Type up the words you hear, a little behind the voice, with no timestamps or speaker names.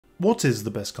What is the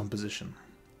best composition?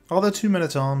 Are there two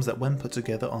men-at-arms that when put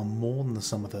together are more than the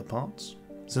sum of their parts?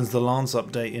 Since the Lance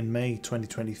update in May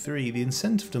 2023, the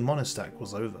incentive to monostack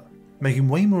was over, making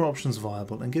way more options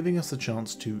viable and giving us the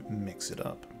chance to mix it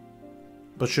up.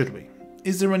 But should we?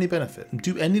 Is there any benefit?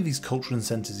 Do any of these cultural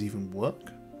incentives even work?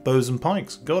 Bows and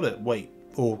pikes, got it, wait.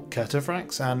 Or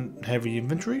cataphracts and heavy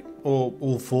infantry? Or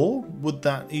all four? Would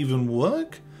that even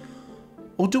work?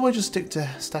 Or do I just stick to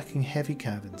stacking heavy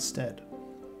cav instead?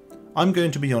 I'm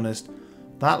going to be honest,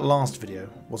 that last video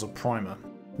was a primer.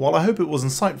 While I hope it was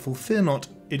insightful, fear not,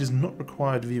 it is not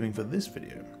required viewing for this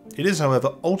video. It is,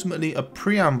 however, ultimately a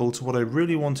preamble to what I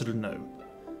really wanted to know.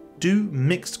 Do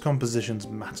mixed compositions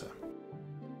matter?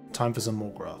 Time for some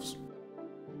more graphs.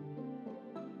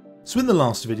 So in the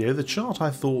last video, the chart I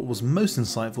thought was most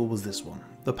insightful was this one.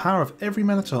 The power of every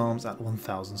man-at-arms at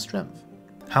 1000 strength.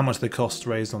 How much they cost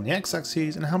raised on the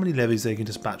x-axis and how many levies they can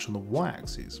dispatch on the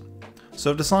y-axis. So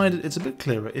I've decided it's a bit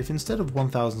clearer if instead of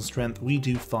 1000 strength we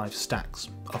do 5 stacks.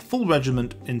 A full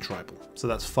regiment in tribal, so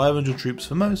that's 500 troops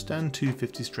for most and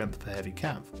 250 strength for heavy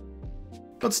cav.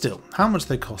 But still, how much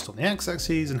they cost on the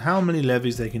x-axis and how many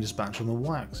levies they can dispatch on the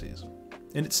y-axis.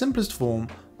 In its simplest form,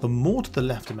 the more to the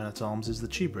left of men-at-arms is the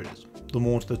cheaper it is. The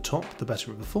more to the top, the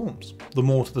better it performs. The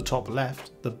more to the top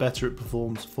left, the better it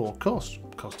performs for cost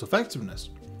effectiveness.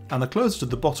 And the closer to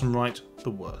the bottom right,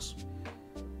 the worse.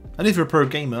 And if you're a pro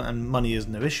gamer and money is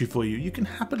no issue for you, you can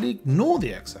happily ignore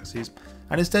the x-axis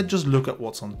and instead just look at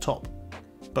what's on top.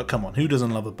 But come on, who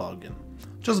doesn't love a bargain?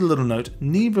 Just a little note,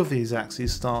 neither of these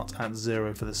axes start at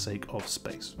 0 for the sake of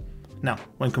space. Now,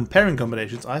 when comparing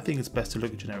combinations, I think it's best to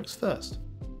look at generics first,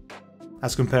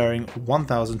 as comparing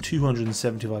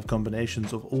 1275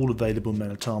 combinations of all available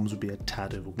men-at-arms would be a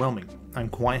tad overwhelming,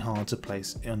 and quite hard to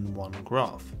place in one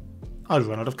graph. I'd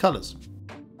run out of colours.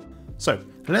 So,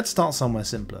 let's start somewhere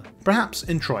simpler, perhaps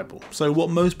in tribal, so what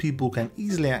most people can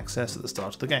easily access at the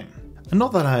start of the game. And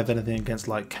not that I have anything against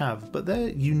light cav, but their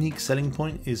unique selling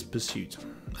point is pursuit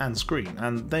and screen,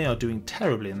 and they are doing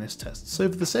terribly in this test, so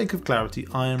for the sake of clarity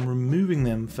I am removing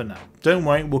them for now. Don't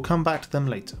worry, we'll come back to them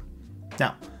later.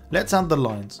 Now, let's add the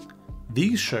lines.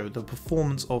 These show the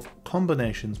performance of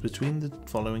combinations between the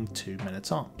following two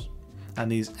men-at-arms,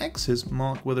 and these X's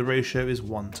mark where the ratio is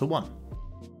 1:1.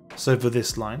 So for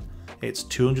this line, it's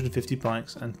 250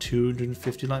 pikes and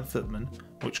 250 light footmen,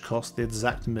 which cost the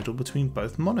exact middle between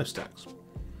both monostacks.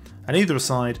 And either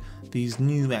side, these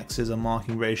new X's are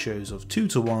marking ratios of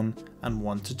 2:1 and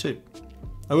 1:2.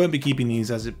 I won't be keeping these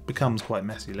as it becomes quite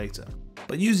messy later,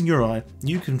 but using your eye,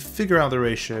 you can figure out the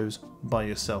ratios by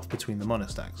yourself between the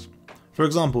monostacks. For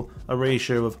example, a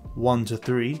ratio of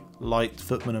 1:3 light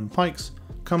footmen and pikes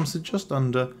comes to just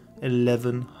under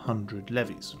 1100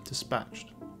 levies dispatched.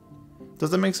 Does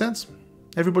that make sense?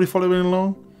 Everybody following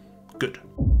along? Good.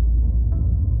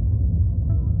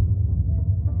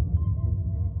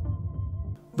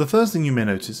 The first thing you may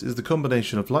notice is the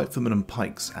combination of light footmen and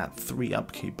pikes at 3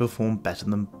 upkeep perform better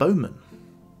than bowmen,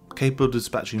 capable of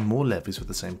dispatching more levies for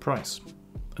the same price.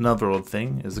 Another odd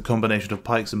thing is the combination of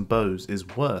pikes and bows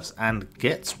is worse and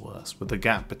gets worse with the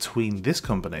gap between this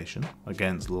combination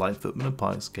against light footmen and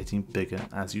pikes getting bigger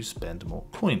as you spend more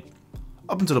coin,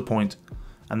 up until a point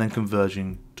and then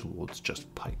converging towards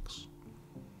just pikes.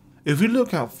 If we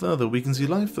look out further, we can see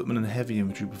light footmen and heavy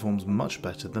infantry performs much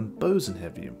better than bows and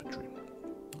heavy infantry.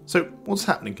 So what's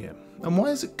happening here, and why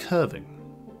is it curving?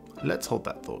 Let's hold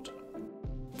that thought.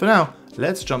 For now,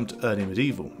 let's jump to early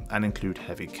medieval and include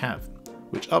heavy cav,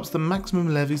 which ups the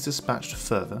maximum levies dispatched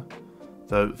further,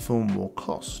 though for more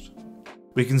cost.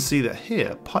 We can see that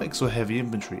here, pikes or heavy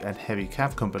infantry and heavy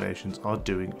cav combinations are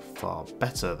doing far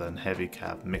better than heavy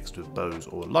cav mixed with bows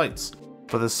or lights,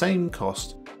 for the same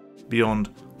cost beyond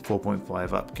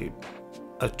 4.5 upkeep.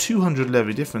 A 200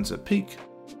 levy difference at peak,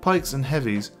 pikes and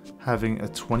heavies having a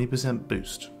 20%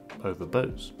 boost over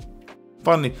bows.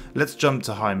 Finally, let's jump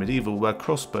to high medieval where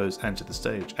crossbows enter the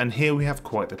stage, and here we have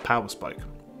quite the power spike.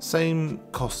 Same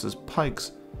cost as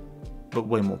pikes, but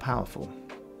way more powerful.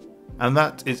 And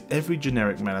that is every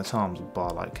generic man-at-arms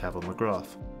bar light cav on the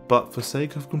graph. But for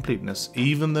sake of completeness,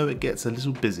 even though it gets a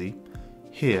little busy,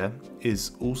 here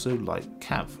is also light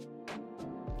cav.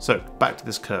 So back to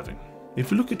this curving.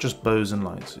 If you look at just bows and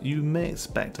lights, you may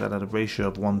expect that at a ratio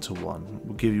of 1:1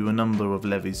 will give you a number of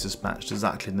levies dispatched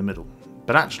exactly in the middle,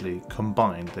 but actually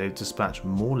combined they dispatch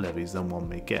more levies than one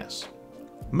may guess.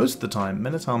 Most of the time,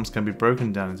 men-at-arms can be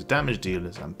broken down into damage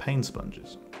dealers and pain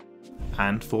sponges.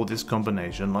 And for this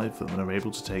combination, light footmen are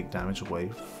able to take damage away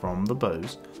from the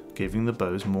bows, giving the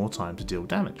bows more time to deal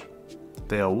damage.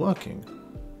 They are working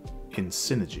in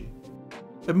synergy.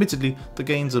 Admittedly, the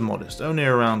gains are modest, only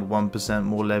around 1%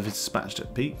 more levies dispatched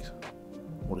at peak,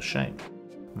 What a shame.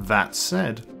 That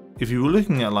said, if you were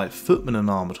looking at light footmen and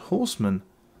armoured horsemen,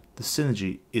 the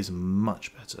synergy is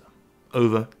much better.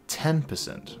 Over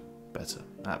 10% better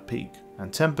at peak,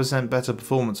 and 10% better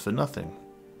performance for nothing.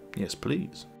 Yes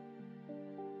please.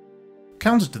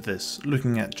 Counter to this,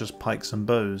 looking at just pikes and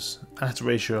bows, at a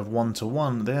ratio of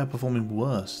 1:1, they are performing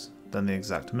worse than the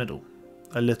exact middle.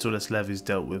 A little less levies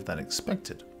dealt with than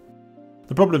expected.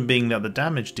 The problem being that the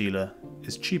damage dealer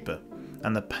is cheaper,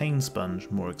 and the pain sponge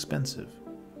more expensive.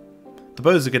 The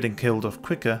bows are getting killed off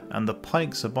quicker, and the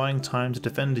pikes are buying time to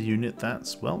defend a unit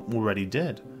that's, well, already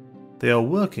dead. They are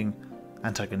working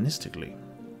antagonistically.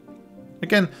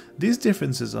 Again, these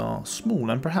differences are small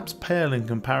and perhaps pale in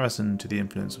comparison to the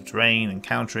influence of terrain and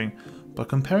countering, but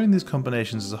comparing these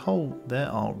combinations as a whole, there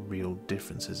are real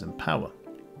differences in power,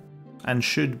 and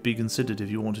should be considered if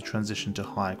you want to transition to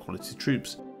higher quality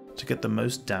troops to get the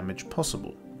most damage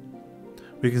possible.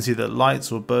 We can see that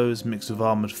lights or bows mixed with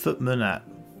armoured footmen at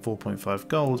 4.5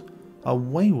 gold are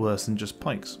way worse than just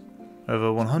pikes,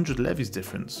 over 100 levies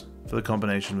difference for the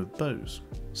combination with bows.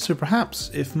 So perhaps,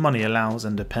 if money allows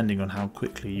and depending on how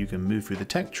quickly you can move through the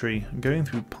tech tree, going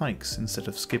through pikes instead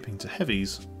of skipping to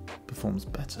heavies performs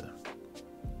better.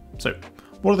 So,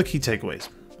 what are the key takeaways?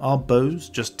 Are bows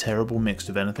just terrible mixed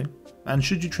with anything? And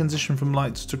should you transition from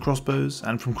lights to crossbows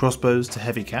and from crossbows to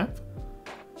heavy cav?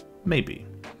 Maybe.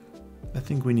 I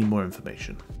think we need more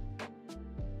information.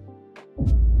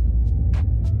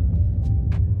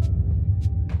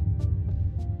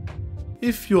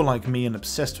 If you're like me and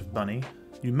obsessed with money,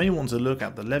 you may want to look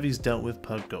at the levies dealt with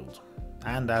per gold.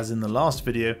 And as in the last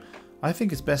video, I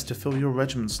think it's best to fill your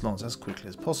regiment slots as quickly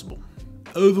as possible.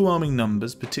 Overwhelming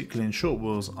numbers, particularly in short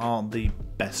wars, are the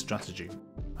best strategy,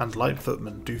 and light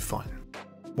footmen do fine.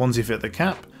 Once you've hit the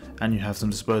cap, and you have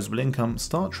some disposable income,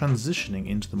 start transitioning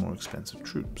into the more expensive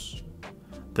troops.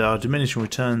 There are diminishing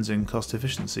returns in cost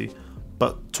efficiency,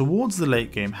 but towards the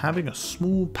late game, having a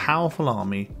small, powerful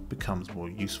army becomes more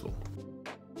useful.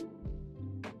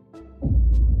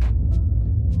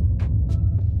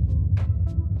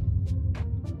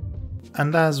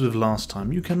 And as with last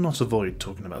time, you cannot avoid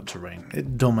talking about terrain.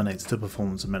 It dominates the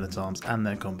performance of men-at-arms and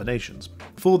their combinations.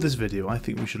 For this video, I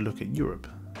think we should look at Europe.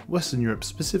 Western Europe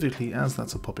specifically, as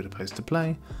that's a popular place to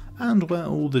play, and where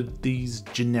all these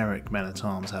generic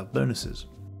men-at-arms have bonuses.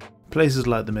 Places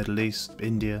like the Middle East,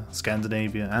 India,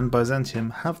 Scandinavia and Byzantium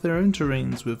have their own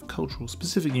terrains with cultural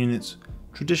specific units,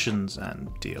 traditions and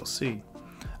DLC.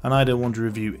 And I don't want to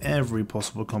review every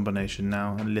possible combination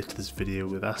now and litter this video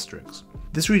with asterisks.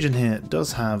 This region here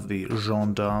does have the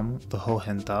Gendarme, the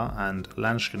Hohentar and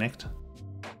Landsknecht,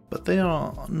 but they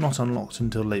are not unlocked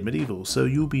until late medieval, so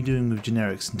you'll be doing with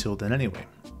generics until then anyway.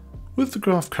 With the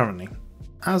graph currently,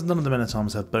 as none of the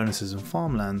men-at-arms have bonuses in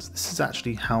farmlands, this is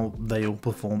actually how they all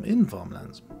perform in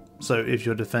farmlands. So if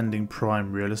you're defending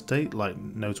prime real estate like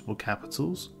notable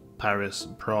capitals, Paris,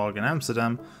 Prague and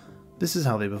Amsterdam, this is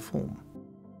how they perform.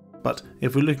 But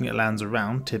if we're looking at lands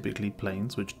around, typically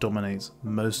plains, which dominates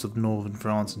most of northern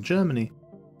France and Germany,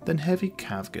 then heavy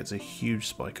cav gets a huge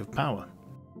spike of power.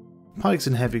 Pikes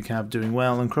and heavy cav doing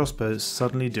well and crossbows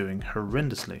suddenly doing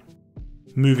horrendously.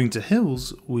 Moving to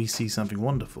hills, we see something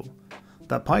wonderful.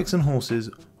 That pikes and horses,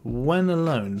 when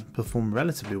alone, perform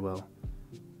relatively well,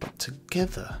 but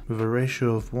together, with a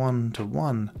ratio of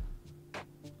 1:1,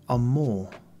 are more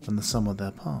than the sum of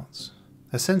their parts.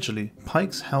 Essentially,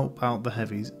 pikes help out the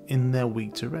heavies in their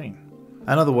weak terrain,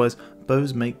 and otherwise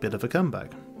bows make a bit of a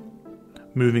comeback.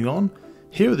 Moving on,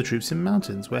 here are the troops in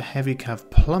mountains where heavy cav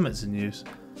plummets in use,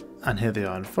 and here they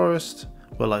are in forest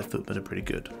where light footmen are pretty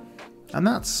good. And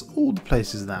that's all the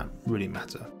places that really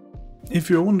matter. If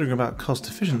you're wondering about cost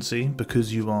efficiency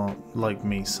because you are, like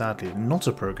me sadly, not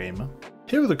a pro gamer,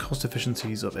 here are the cost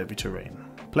efficiencies of every terrain: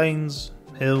 plains,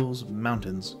 hills,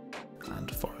 mountains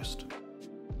and forest.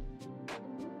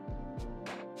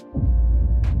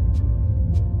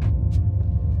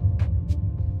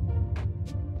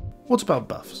 What about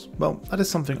buffs? Well, that is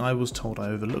something I was told I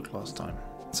overlooked last time.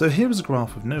 So here is a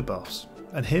graph with no buffs,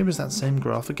 and here is that same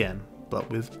graph again, but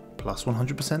with plus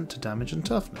 100% to damage and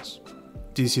toughness.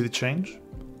 Do you see the change?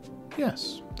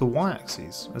 Yes, the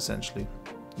y-axis, essentially.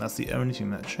 That's the only thing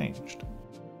that changed.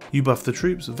 You buff the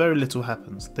troops, very little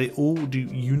happens. They all do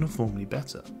uniformly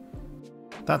better.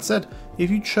 That said, if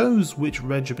you chose which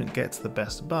regiment gets the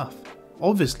best buff,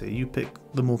 obviously you pick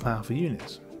the more powerful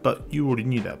units, but you already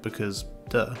knew that because,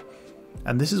 duh.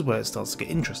 And this is where it starts to get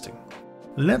interesting.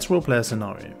 Let's roleplay a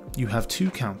scenario. You have two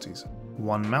counties,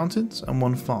 one mountains and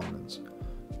one farmlands.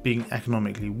 Being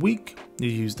economically weak, you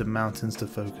use the mountains to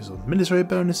focus on military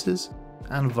bonuses,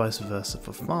 and vice versa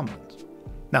for farmlands.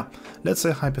 Now, let's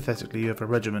say hypothetically you have a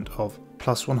regiment of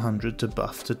plus 100 to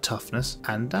buff to toughness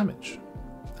and damage,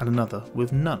 and another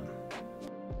with none.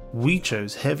 We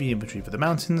chose heavy infantry for the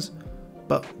mountains,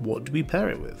 but what do we pair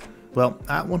it with? Well,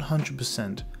 at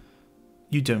 100%,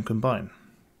 you don't combine.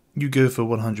 You go for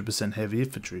 100% heavy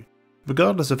infantry.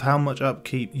 Regardless of how much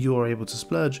upkeep you are able to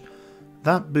splurge,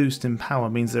 that boost in power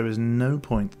means there is no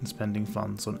point in spending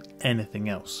funds on anything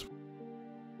else.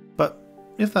 But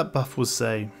if that buff was,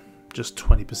 say, just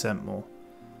 20% more,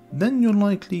 then you're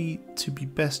likely to be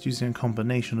best using a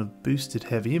combination of boosted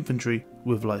heavy infantry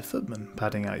with light footmen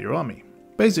padding out your army.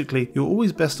 Basically, you're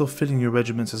always best off filling your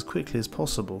regiments as quickly as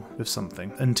possible with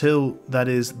something, until, that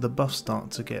is, the buffs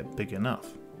start to get big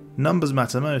enough. Numbers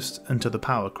matter most until the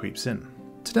power creeps in.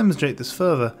 To demonstrate this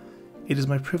further, it is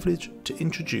my privilege to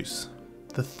introduce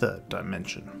the third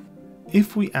dimension.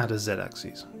 If we add a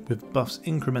Z-axis, with buffs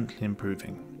incrementally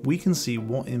improving, we can see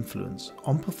what influence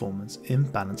on performance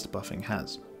imbalanced buffing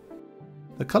has.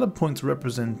 The coloured points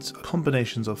represent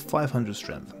combinations of 500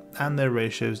 strength and their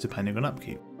ratios depending on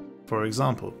upkeep. For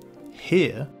example,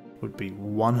 here would be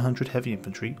 100 heavy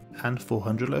infantry and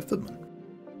 400 light footmen.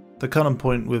 The coloured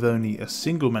point with only a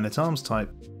single men-at-arms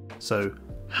type, so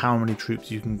how many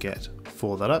troops you can get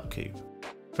for that upkeep.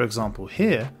 For example,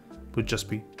 here would just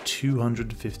be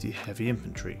 250 heavy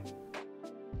infantry.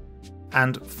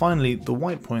 And finally, the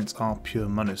white points are pure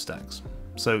monostacks.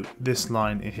 So this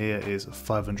line here is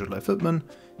 500 light footmen,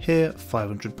 here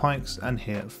 500 pikes, and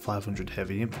here 500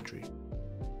 heavy infantry.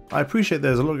 I appreciate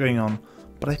there's a lot going on,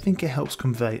 but I think it helps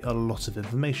convey a lot of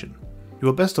information. You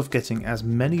are best off getting as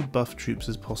many buff troops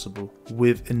as possible,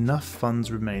 with enough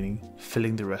funds remaining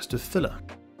filling the rest of filler,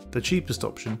 the cheapest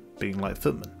option being light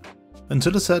footmen.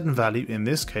 Until a certain value, in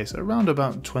this case around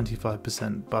about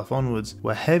 25% buff onwards,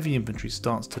 where heavy infantry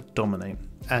starts to dominate,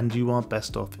 and you are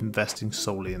best off investing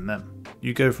solely in them.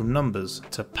 You go from numbers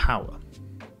to power.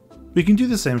 We can do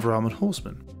the same for armoured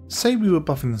horsemen. Say we were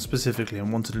buffing them specifically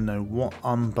and wanted to know what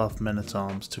unbuffed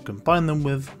men-at-arms to combine them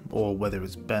with, or whether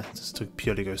it's best to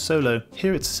purely go solo,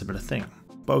 here it's a similar thing.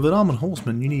 But with an armoured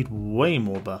horseman you need way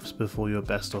more buffs before you're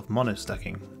best off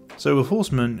mono-stacking. So with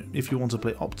horsemen, if you want to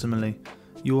play optimally,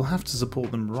 you will have to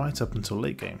support them right up until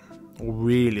late game, or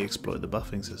really exploit the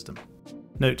buffing system.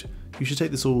 Note, you should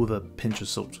take this all with a pinch of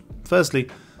salt. Firstly,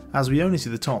 as we only see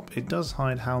the top, it does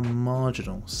hide how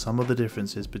marginal some of the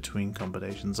differences between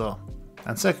combinations are.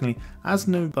 And secondly, as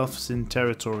no buffs in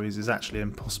territories is actually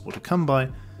impossible to come by,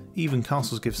 even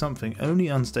castles give something, only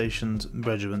unstationed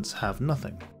regiments have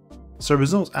nothing. So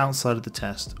results outside of the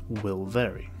test will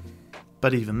vary.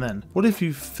 But even then, what if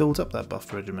you've filled up that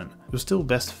buffed regiment? You're still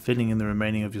best filling in the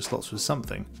remaining of your slots with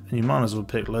something, and you might as well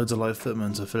pick loads of light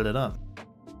footmen to fill it up.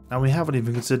 And we haven't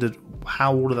even considered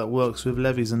how all of that works with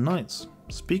levies and knights.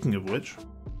 Speaking of which,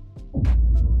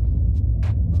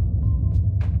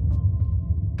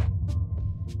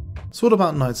 so what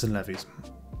about knights and levies?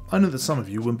 I know that some of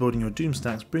you, when building your doom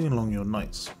stacks, bring along your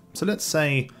knights. So let's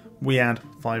say we add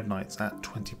 5 knights at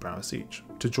 20 prowess each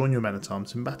to join your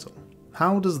men-at-arms in battle.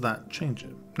 How does that change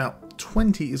it? Now,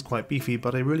 20 is quite beefy,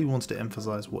 but I really wanted to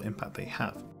emphasise what impact they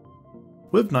have.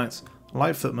 With knights,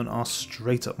 light footmen are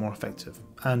straight up more effective,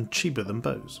 and cheaper than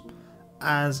bows,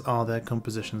 as are their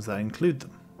compositions that include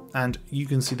them. And you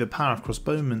can see the power of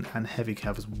crossbowmen and heavy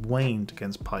cav has waned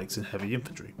against pikes and heavy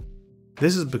infantry.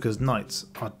 This is because knights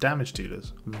are damage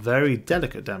dealers, very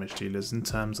delicate damage dealers in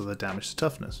terms of their damage to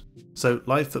toughness. So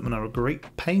light footmen are a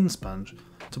great pain sponge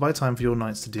to buy time for your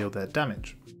knights to deal their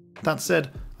damage. That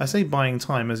said, I say buying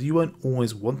time as you won't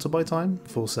always want to buy time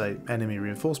for, say, enemy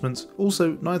reinforcements.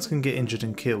 Also, knights can get injured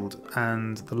and killed,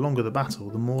 and the longer the battle,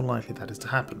 the more likely that is to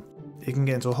happen. It can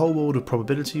get into a whole world of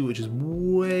probability which is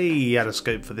way out of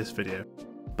scope for this video.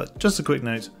 But just a quick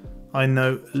note, I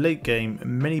know late game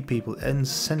many people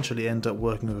essentially end up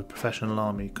working with a professional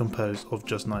army composed of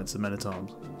just knights and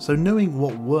men-at-arms, so knowing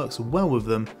what works well with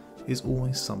them is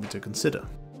always something to consider.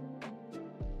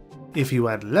 If you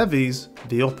add levies,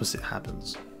 the opposite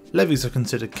happens. Levies are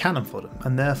considered cannon fodder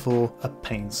and therefore a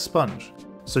pain sponge,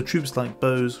 so troops like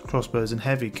bows, crossbows and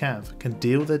heavy cav can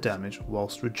deal their damage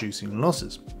whilst reducing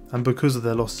losses, and because of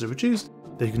their losses are reduced,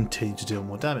 they continue to deal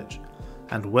more damage,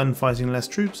 and when fighting less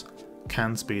troops,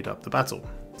 can speed up the battle.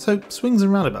 So swings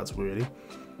and roundabouts really.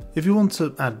 If you want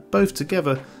to add both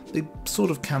together, they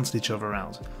sort of cancel each other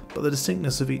out, but the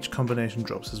distinctness of each combination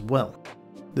drops as well.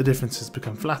 The differences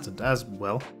become flattened as,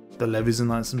 well, the levies and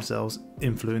knights themselves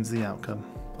influence the outcome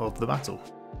of the battle.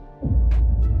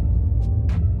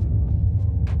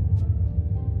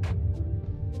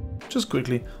 Just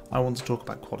quickly, I want to talk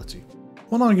about quality.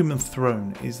 One argument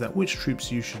thrown is that which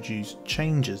troops you should use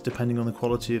changes depending on the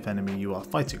quality of enemy you are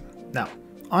fighting. Now,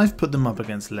 I've put them up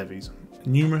against levies,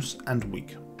 numerous and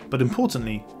weak. but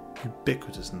importantly,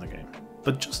 ubiquitous in the game.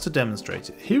 But just to demonstrate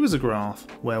it, here is a graph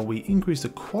where we increase the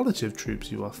quality of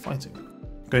troops you are fighting,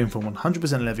 going from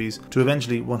 100% levies to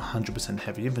eventually 100%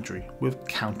 heavy infantry, with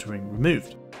countering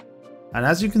removed. And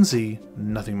as you can see,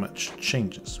 nothing much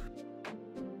changes.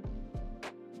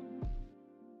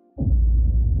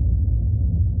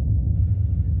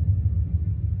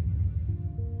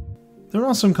 There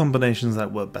are some combinations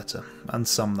that work better, and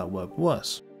some that work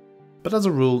worse. But as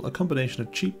a rule, a combination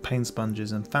of cheap paint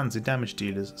sponges and fancy damage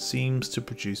dealers seems to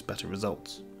produce better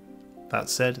results. That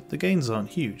said, the gains aren't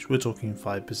huge, we're talking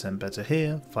 5% better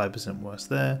here, 5% worse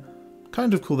there.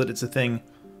 Kind of cool that it's a thing,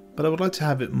 but I would like to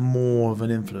have it more of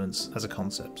an influence as a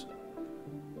concept.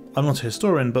 I'm not a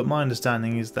historian, but my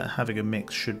understanding is that having a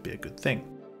mix should be a good thing.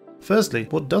 Firstly,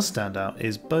 what does stand out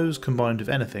is bows combined with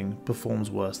anything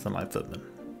performs worse than light footmen.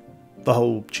 The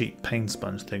whole cheap paint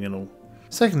sponge thing and all.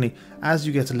 Secondly, as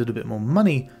you get a little bit more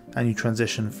money and you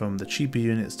transition from the cheaper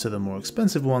units to the more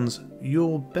expensive ones,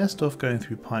 you're best off going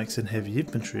through pikes and heavy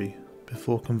infantry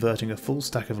before converting a full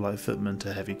stack of light footmen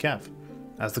to heavy cav,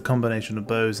 as the combination of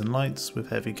bows and lights with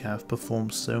heavy cav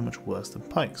performs so much worse than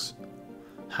pikes.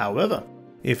 However,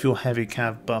 if your heavy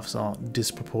cav buffs are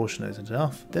disproportionate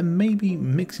enough, then maybe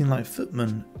mixing light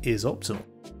footmen is optimal.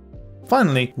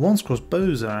 Finally, once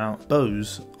crossbows are out,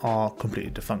 bows are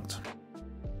completely defunct.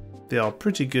 They are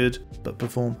pretty good, but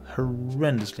perform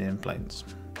horrendously in planes.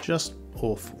 Just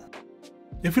awful.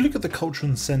 If we look at the cultural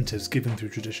incentives given through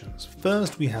traditions,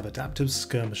 first we have adaptive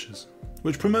skirmishers,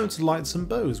 which promotes lights and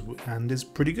bows and is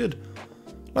pretty good.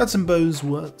 Lights and bows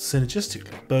work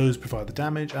synergistically. Bows provide the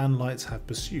damage and lights have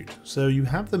pursuit, so you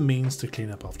have the means to clean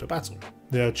up after battle.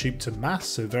 They are cheap to mass,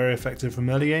 so very effective from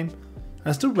early game,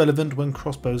 and still relevant when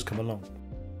crossbows come along.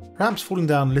 Perhaps falling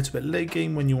down a little bit late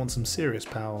game when you want some serious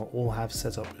power or have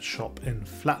set up a shop in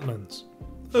flatlands.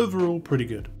 Overall pretty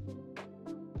good.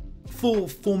 For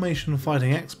formation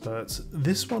fighting experts,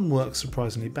 this one works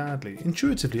surprisingly badly.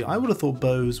 Intuitively, I would have thought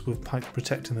bows with pikes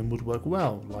protecting them would work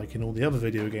well, like in all the other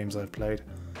video games I've played,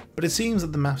 but it seems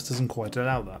that the maps doesn't quite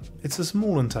allow that. It's a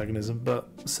small antagonism, but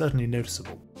certainly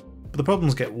noticeable. But the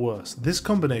problems get worse. This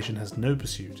combination has no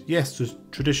pursuit. Yes, the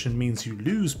tradition means you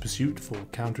lose pursuit for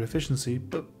counter efficiency,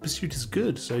 but pursuit is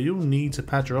good, so you'll need to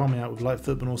pad your army out with light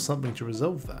footmen or something to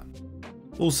resolve that.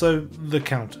 Also, the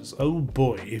counters. Oh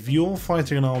boy, if you're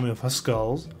fighting an army of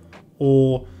Huskars,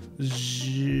 or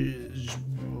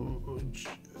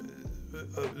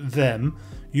them,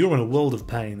 you're in a world of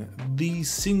pain. These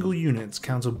single units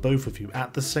counter both of you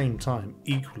at the same time,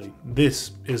 equally.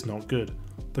 This is not good.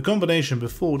 The combination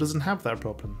before doesn't have that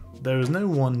problem. There is no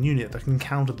one unit that can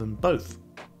counter them both.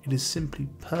 It is simply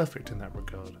perfect in that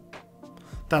regard.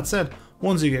 That said,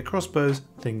 once you get crossbows,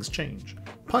 things change.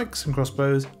 Pikes and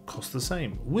crossbows cost the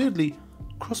same. Weirdly,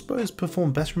 crossbows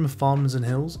perform better in farmlands and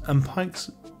hills, and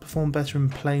pikes perform better in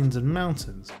plains and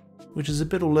mountains, which is a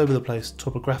bit all over the place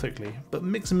topographically, but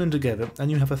mix them in together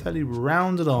and you have a fairly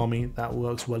rounded army that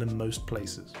works well in most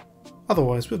places.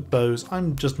 Otherwise, with bows,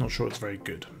 I'm just not sure it's very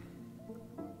good.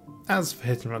 As for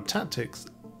hit and run tactics,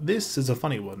 this is a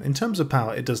funny one. In terms of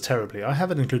power, it does terribly. I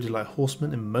have it included like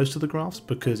horsemen in most of the graphs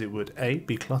because it would A,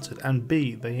 be cluttered, and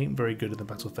B, they ain't very good in the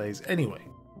battle phase anyway.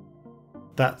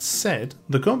 That said,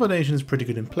 the combination is pretty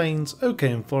good in plains,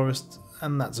 okay in forests,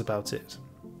 and that's about it.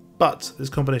 But this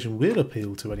combination will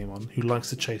appeal to anyone who likes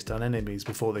to chase down enemies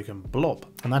before they can blob,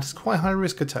 and that is quite high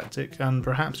risk a tactic, and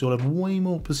perhaps you'll have way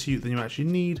more pursuit than you actually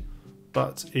need,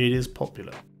 but it is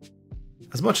popular.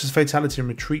 As much as fatality and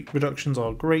retreat reductions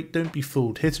are great, don't be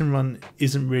fooled, hit and run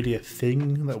isn't really a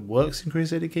thing that works in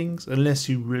Crusader Kings unless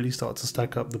you really start to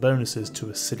stack up the bonuses to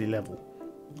a silly level.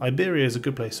 Iberia is a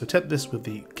good place to attempt this with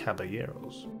the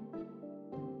Caballeros.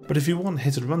 But if you want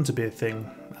hit and run to be a thing,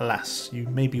 alas, you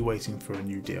may be waiting for a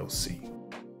new DLC.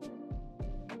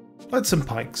 Lights and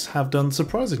pikes have done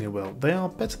surprisingly well. They are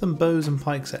better than bows and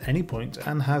pikes at any point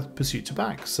and have pursuit to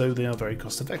back, so they are very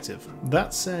cost effective.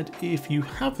 That said, if you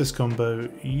have this combo,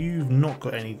 you've not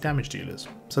got any damage dealers,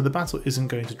 so the battle isn't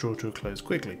going to draw to a close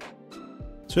quickly.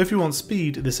 So if you want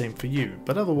speed, this ain't for you,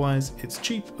 but otherwise it's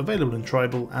cheap, available in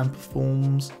tribal, and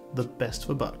performs the best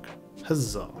for buck.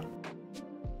 Huzzah!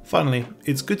 Finally,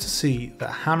 it's good to see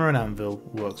that hammer and anvil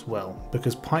works well,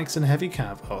 because pikes and heavy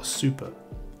cav are super.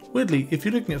 Weirdly, if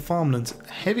you're looking at farmlands,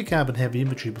 heavy cav and heavy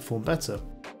infantry perform better,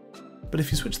 but if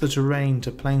you switch the terrain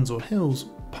to plains or hills,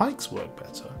 pikes work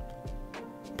better.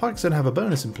 Pikes don't have a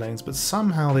bonus in plains, but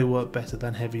somehow they work better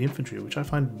than heavy infantry, which I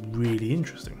find really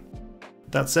interesting.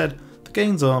 That said, the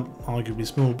gains are arguably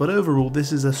small, but overall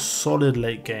this is a solid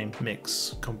late game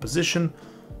mix composition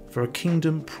for a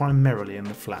kingdom primarily in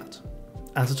the flat.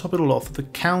 And to top it all off, the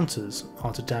counters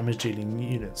are to damage dealing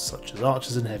units such as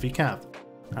archers and heavy cav.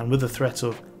 And with the threat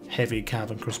of heavy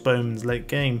cav and crossbowmen's late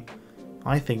game,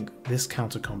 I think this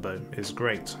counter combo is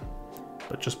great.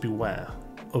 But just beware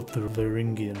of the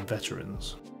Varangian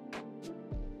veterans.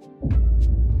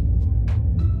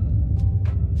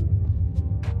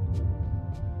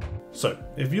 So,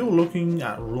 if you're looking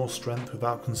at raw strength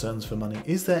without concerns for money,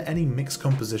 is there any mixed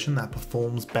composition that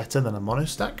performs better than a mono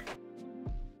stack?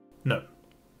 No.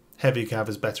 Heavy cav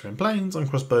is better in plains and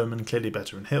crossbowmen clearly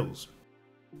better in hills.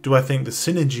 Do I think the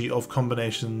synergy of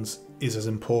combinations is as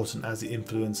important as the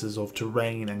influences of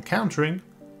terrain and countering?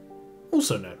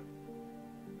 Also no.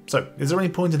 So, is there any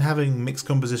point in having mixed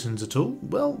compositions at all?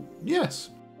 Well,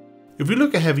 yes. If we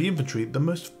look at heavy infantry, the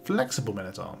most flexible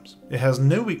men-at-arms. It has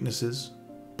no weaknesses,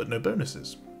 but no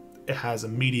bonuses. It has a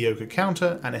mediocre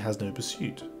counter and it has no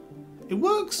pursuit. It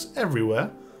works everywhere,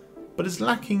 but it's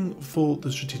lacking for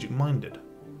the strategic-minded.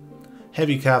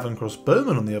 Heavy cav and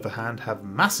crossbowmen, on the other hand, have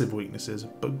massive weaknesses,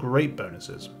 but great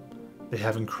bonuses. They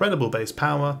have incredible base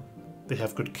power, they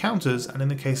have good counters, and in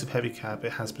the case of heavy cav,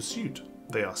 it has pursuit.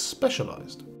 They are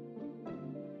specialised.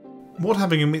 What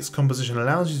having a mixed composition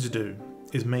allows you to do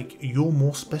is make your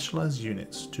more specialised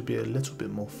units to be a little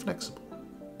bit more flexible,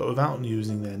 but without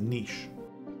using their niche.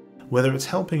 Whether it's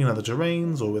helping in other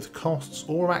terrains, or with costs,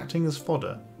 or acting as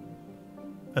fodder.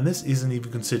 And this isn't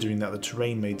even considering that the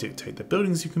terrain may dictate the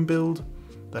buildings you can build,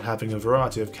 that having a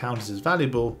variety of counters is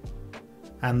valuable,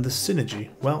 and the synergy,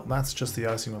 well, that's just the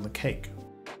icing on the cake.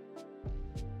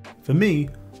 For me,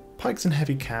 pikes and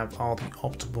heavy cav are the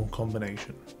optimal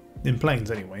combination, in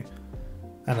plains anyway,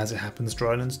 and as it happens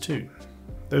drylands too.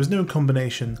 There is no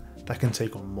combination that can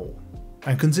take on more,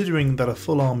 and considering that a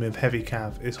full army of heavy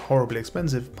cav is horribly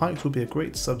expensive, pikes will be a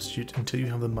great substitute until you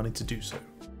have the money to do so.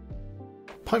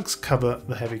 Pikes cover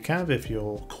the heavy cav if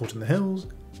you're caught in the hills,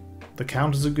 the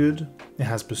counters are good, it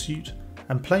has pursuit,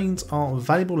 and plains are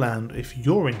valuable land if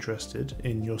you're interested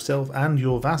in yourself and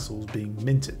your vassals being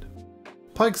minted.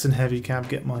 Pikes and heavy cav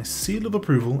get my seal of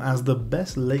approval as the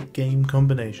best late game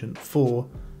combination for,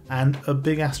 and a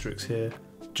big asterisk here,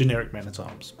 generic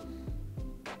men-at-arms.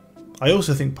 I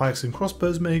also think pikes and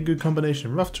crossbows make a good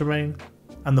combination in rough terrain,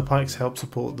 and the pikes help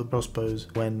support the crossbows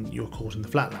when you're caught in the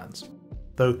flatlands.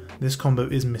 Though this combo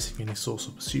is missing any source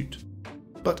of pursuit.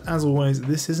 But as always,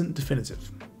 this isn't definitive.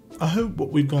 I hope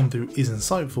what we've gone through is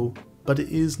insightful, but it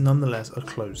is nonetheless a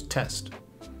closed test.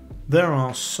 There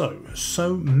are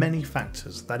so many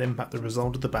factors that impact the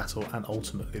result of the battle and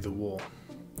ultimately the war.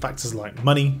 Factors like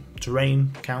money, terrain,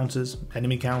 counters,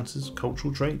 enemy counters,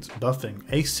 cultural traits, buffing,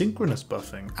 asynchronous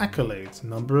buffing, accolades,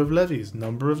 number of levies,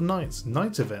 number of knights,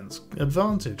 knight events,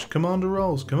 advantage, commander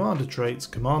roles, commander traits,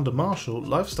 commander martial,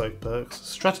 lifestyle perks,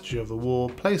 strategy of the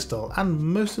war, playstyle, and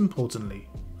most importantly,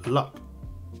 luck.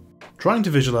 Trying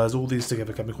to visualise all these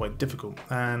together can be quite difficult,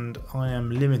 and I am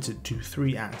limited to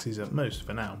 3 axes at most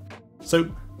for now.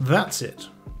 So that's it.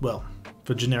 Well,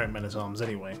 for generic men-at-arms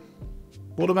anyway.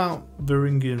 What about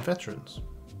Varangian veterans?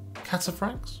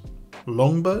 Cataphracts?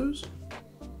 Longbows?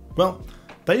 Well,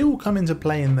 they all come into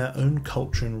play in their own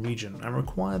culture and region and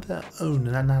require their own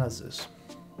analysis.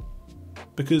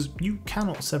 Because you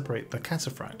cannot separate the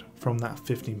cataphract from that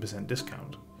 15%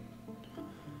 discount.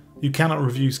 You cannot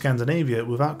review Scandinavia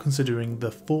without considering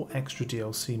the 4 extra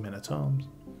DLC men-at-arms.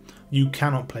 You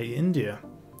cannot play India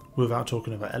without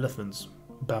talking about elephants,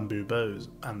 bamboo bows,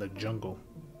 and the jungle.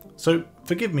 So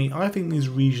forgive me, I think these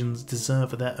regions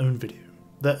deserve their own video,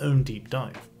 their own deep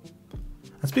dive.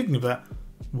 And speaking of that,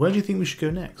 where do you think we should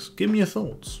go next? Give me your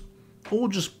thoughts. Or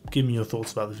just give me your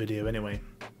thoughts about the video anyway.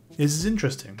 Is this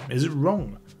interesting? Is it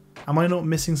wrong? Am I not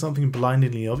missing something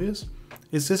blindingly obvious?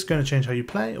 Is this going to change how you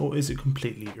play, or is it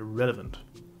completely irrelevant?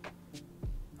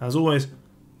 As always,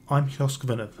 I'm Kiosk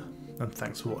Vinov, and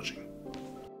thanks for watching.